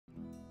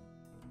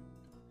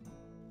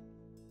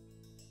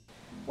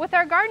With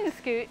our garden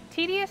scoot,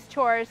 tedious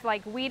chores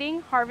like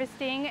weeding,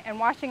 harvesting, and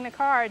washing the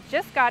car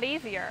just got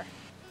easier.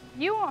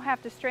 You won't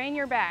have to strain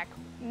your back,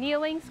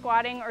 kneeling,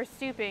 squatting, or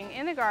stooping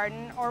in the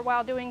garden or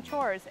while doing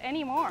chores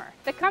anymore.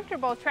 The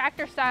comfortable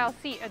tractor-style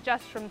seat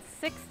adjusts from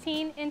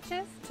 16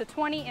 inches to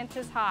 20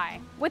 inches high.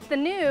 With the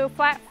new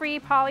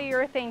flat-free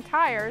polyurethane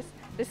tires,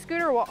 the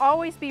scooter will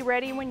always be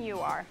ready when you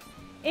are.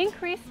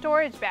 Increased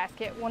storage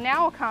basket will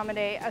now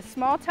accommodate a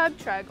small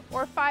Tubtrug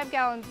or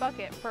 5-gallon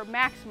bucket for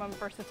maximum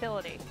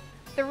versatility.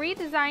 The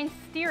redesigned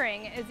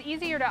steering is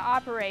easier to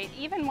operate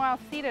even while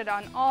seated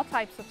on all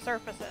types of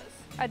surfaces.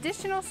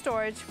 Additional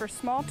storage for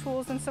small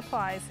tools and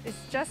supplies is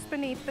just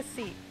beneath the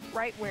seat,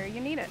 right where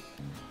you need it.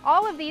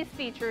 All of these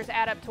features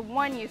add up to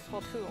one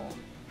useful tool.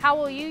 How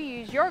will you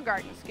use your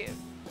garden scoot?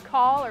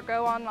 Call or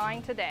go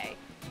online today.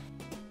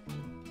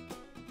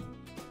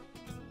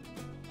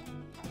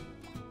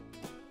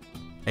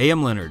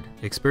 A.M. Leonard,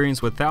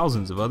 experience with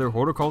thousands of other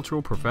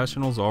horticultural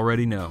professionals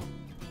already know.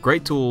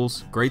 Great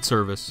tools, great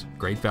service,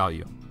 great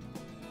value.